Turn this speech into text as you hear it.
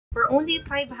For only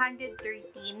 513,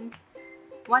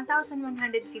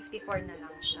 1,154 na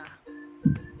lang siya.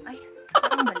 Ay,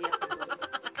 parang mali ako doon.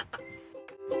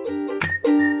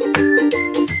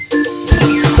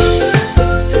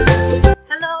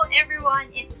 Hello everyone!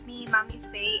 It's me, Mami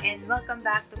Faye, and welcome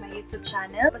back to my YouTube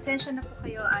channel. Pasensya na po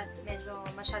kayo at medyo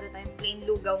masyado tayong plain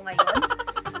lugaw ngayon.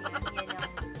 Yan yung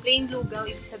plain lugaw,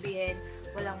 ibig sabihin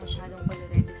walang masyadong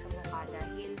kolorete sa mukha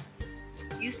dahil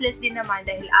useless din naman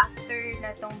dahil after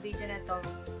na tong video na to,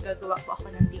 gagawa po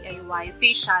ako ng DIY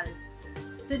facial.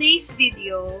 Today's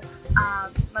video,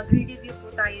 magre-review po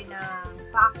tayo ng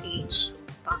package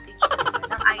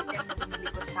ng item na binili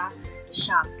ko sa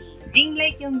Shopee. Ring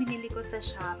light yung binili ko sa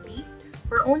Shopee.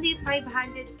 For only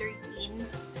 513,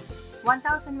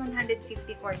 1,154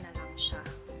 na lang siya.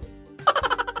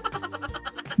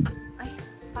 Ay,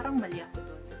 parang mali ako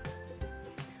doon.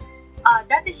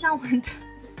 Dati siyang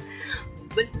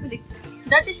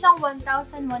Dati siyang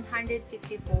 1,154,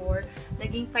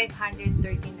 naging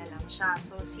 530 na lang siya.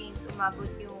 So, since umabot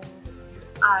yung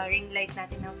ring light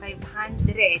natin ng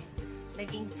 500,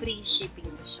 naging free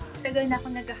shipping na siya. Tagal na ako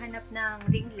naghahanap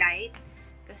ng ring light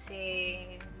kasi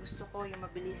gusto ko yung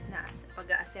mabilis na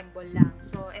pag-assemble lang.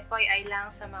 So, FYI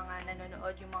lang sa mga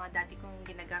nanonood, yung mga dati kong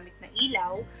ginagamit na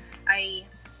ilaw ay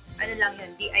ano lang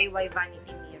yun, DIY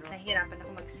vanity mirror. Nahirapan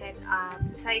ako mag-set up.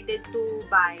 Decided to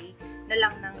buy na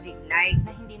lang ng ring light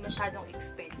na hindi masyadong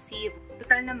expensive.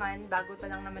 Total naman, bago pa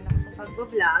lang naman ako sa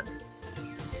pag-vlog.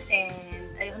 And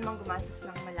ayun mang gumastos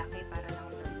ng malaki para lang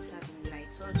sa ring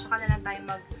light. So, tsaka na lang tayo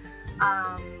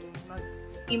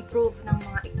mag-improve ng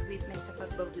mga equipment sa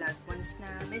pag-vlog once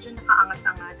na medyo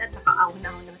nakaangat-angat at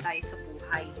naka-aw-na-aw na tayo sa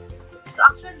buhay. So,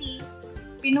 actually,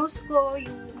 pinost ko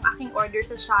yung aking order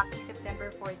sa Shopee September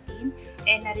 14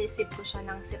 and na-receive ko siya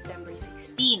ng September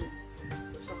 16.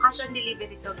 So, cash on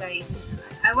delivery to guys.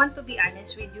 I want to be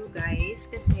honest with you guys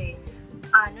kasi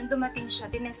nung dumating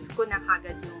siya, tinest ko na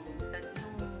kagad yung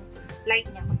light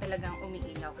niya kung talagang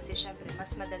umiilaw. Kasi syempre,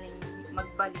 mas madaling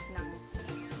magbalik ng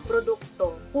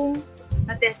produkto kung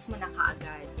na-test mo na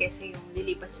kaagad. Kasi yung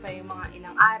lilipas pa yung mga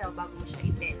ilang araw bago mo siya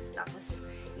i-test. Tapos,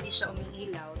 hindi siya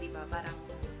umiilaw, diba? Parang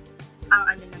ang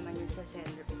ano naman yun sa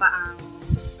seller, ang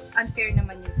unfair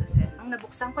naman yun sa seller. Ang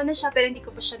nabuksan ko na siya pero hindi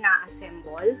ko pa siya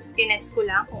na-assemble. Tinest ko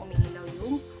lang kung umiilaw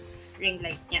yung ring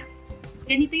light niya.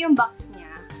 Ganito yung box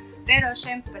niya. Pero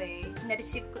syempre,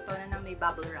 na-receive ko to na may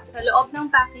bubble wrap. Sa loob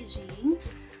ng packaging,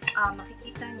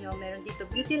 makikita nyo, meron dito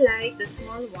beauty light, the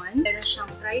small one. Meron siyang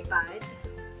tripod.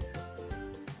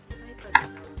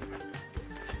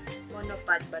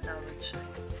 Monopod ba tawag siya?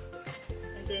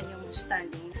 And then yung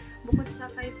standing. Bukod sa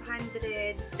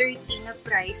 530 na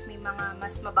price, may mga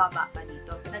mas mababa pa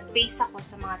dito. Nag-base ako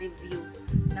sa mga review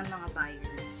ng mga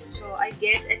buyers. So, I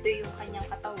guess, ito yung kanyang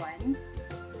katawan.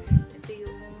 Ito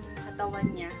yung katawan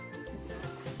niya.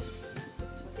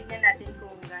 So, tingnan natin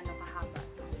kung gaano kahaba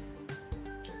ito.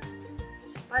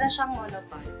 So, para siyang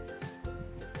monopod.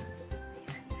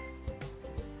 Ayan.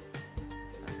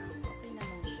 Parang okay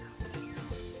naman siya.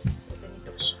 So,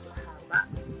 ganito siya kahaba.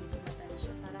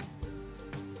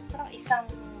 Isang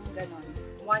ganon,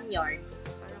 1 yard.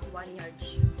 Parang 1 yard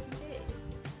siya. Hindi.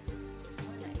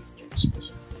 Na-stretch pa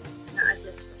siya.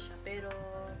 Na-adjust pa siya. Pero,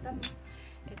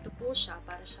 ito po siya,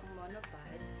 para siyang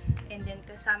monopod. And then,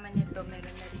 kasama nito,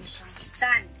 meron na rin siyang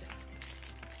stand.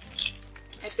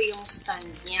 Ito yung stand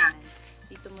niya.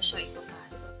 Dito mo siya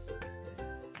ipapasok.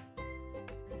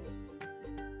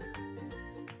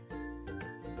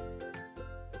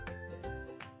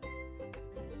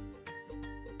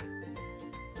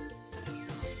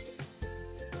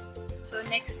 So,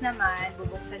 next naman,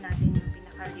 bubuksan natin yung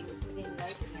pinaka-ring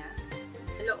light niya.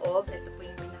 Sa loob, ito po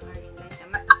yung pinaka-ring light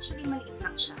niya. Actually, maliit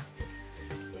lang siya.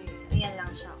 Kasi, ayan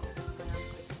lang siya. Parang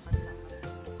kasukat lang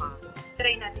ng mukha ko.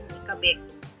 Try natin ikabit.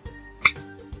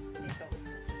 Ito.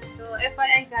 So,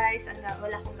 FYI guys,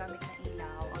 wala akong gamit na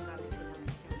ilaw. Ang gamit ko lang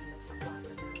is yung ilaw sa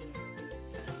kwarto namin.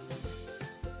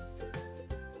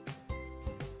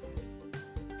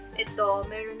 Ito,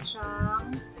 meron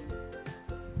siyang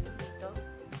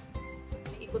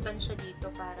ikutan siya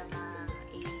dito para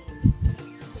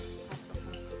ma-pasok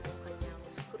mo yung kanyang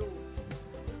screw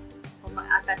o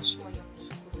ma-attach mo yung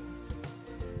screw.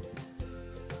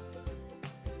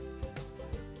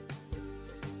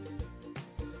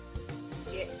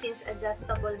 Since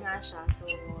adjustable nga siya, so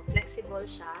flexible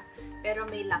siya, pero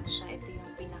may lock siya. Ito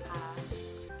yung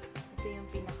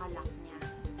pinaka-lock niya.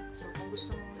 So kung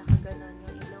gusto mong nakaganon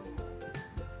yung ilaw mo,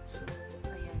 so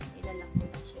ayan, ilalak mo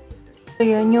na siya dito. So,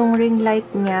 yun yung ring light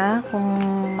niya. Kung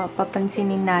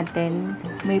mapapansinin natin,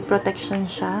 may protection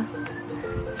siya.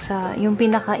 Yung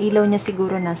pinaka-ilaw niya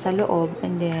siguro nasa loob.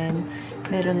 And then,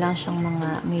 Meron lang siyang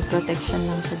may protection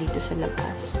lang siya dito sa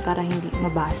labas para hindi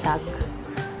mabasag.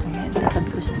 Ayan,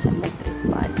 tatabi ko siya sa electric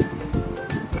fan.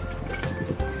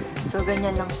 So,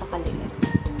 ganyan lang siya kaliit.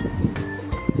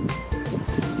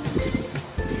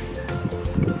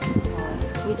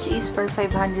 Which is for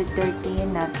 530,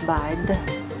 not bad.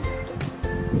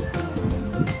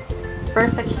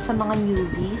 Perfect siya sa mga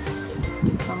newbies,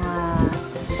 mga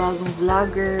bagong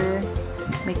vlogger,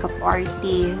 makeup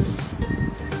artist.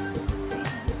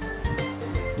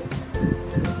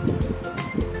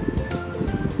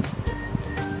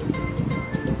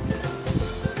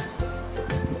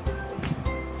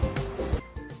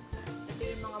 Ito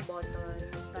yung mga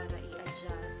buttons para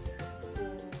i-adjust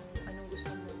kung anong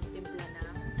gusto mong timpla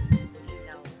ng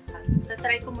ilaw.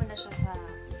 Tatry ko muna siya sa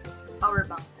power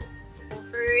bank ko. So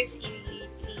first,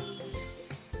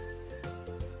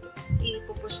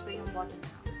 ipupush ko yung button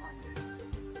na on.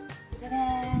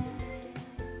 Tadaan!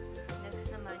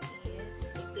 Next naman is,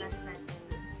 i-plus natin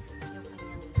yung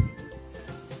kanyang light.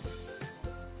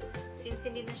 Since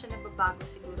hindi na siya nababago,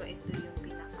 siguro ito yung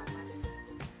pinaka-mas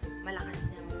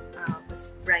malakas niya,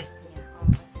 mas bright niya.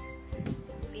 Mas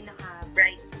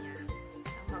pinaka-bright niya.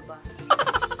 Tama ba?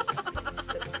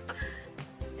 So,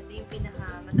 ito yung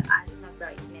pinaka-mataas na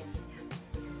brightness niya.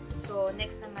 So,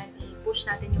 next naman, i-push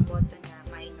natin yung button na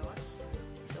minus.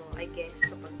 So, I guess,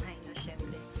 kapag minus,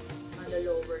 syempre,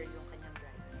 malo-lower yung kanyang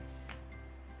brightness.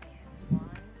 Ayan. 1,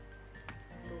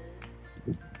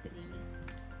 2,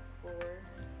 3, 4,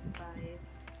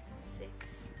 5, 6,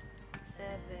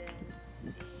 7,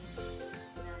 8,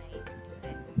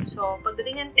 9, 10. So,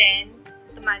 pagdating ng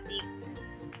 10, automatic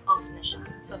off na siya.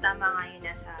 So, tama nga yun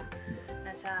nasa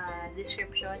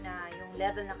description na yung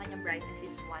level na kanyang brightness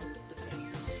is 1 to 10.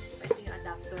 So, ito yung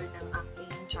adapter ng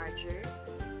aking charger.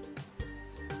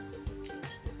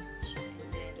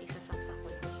 And then, isasaksak ko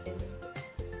din.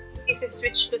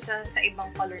 Isa-switch ko sa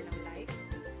ibang color ng light.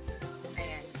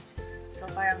 Ayan. So,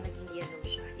 parang naging yellow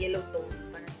siya. Yellow tone.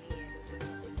 Parang may yellow tone.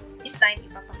 This time,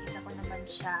 ipapakita ko naman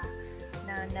siya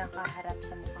na nakaharap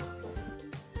sa mukha ko.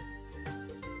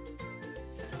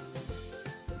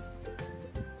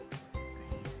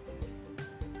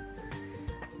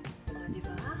 O,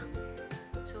 diba?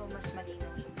 So, mas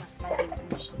malinaw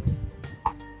siya.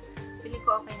 Feeling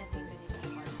ko okay na ito yung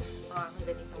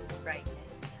ganitong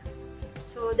brightness.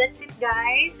 So, that's it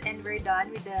guys. And we're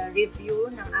done with the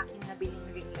review ng aking nabiling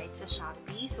ring light sa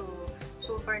Shopee. So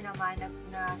far naman,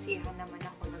 nasiyahan naman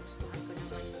ako. Nagustuhan ko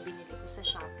naman yung binili ko sa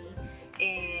Shopee.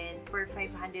 And for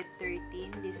 513,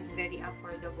 this is very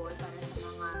affordable para sa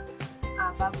mga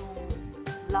bagong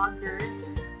vlogger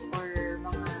or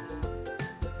mga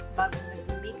bagong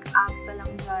nag-makeup pa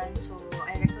lang dyan. So,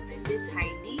 I recommend this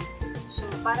highly. So,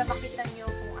 para makita nyo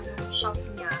kung anong shop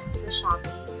niya sa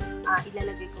Shopee,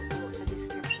 ilalagay ko po sa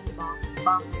description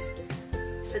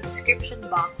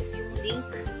box yung link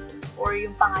or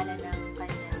yung pangalan ng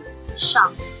kanyang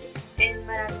shop. And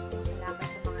maraming salamat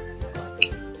sa mga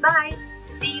nanonood. Bye!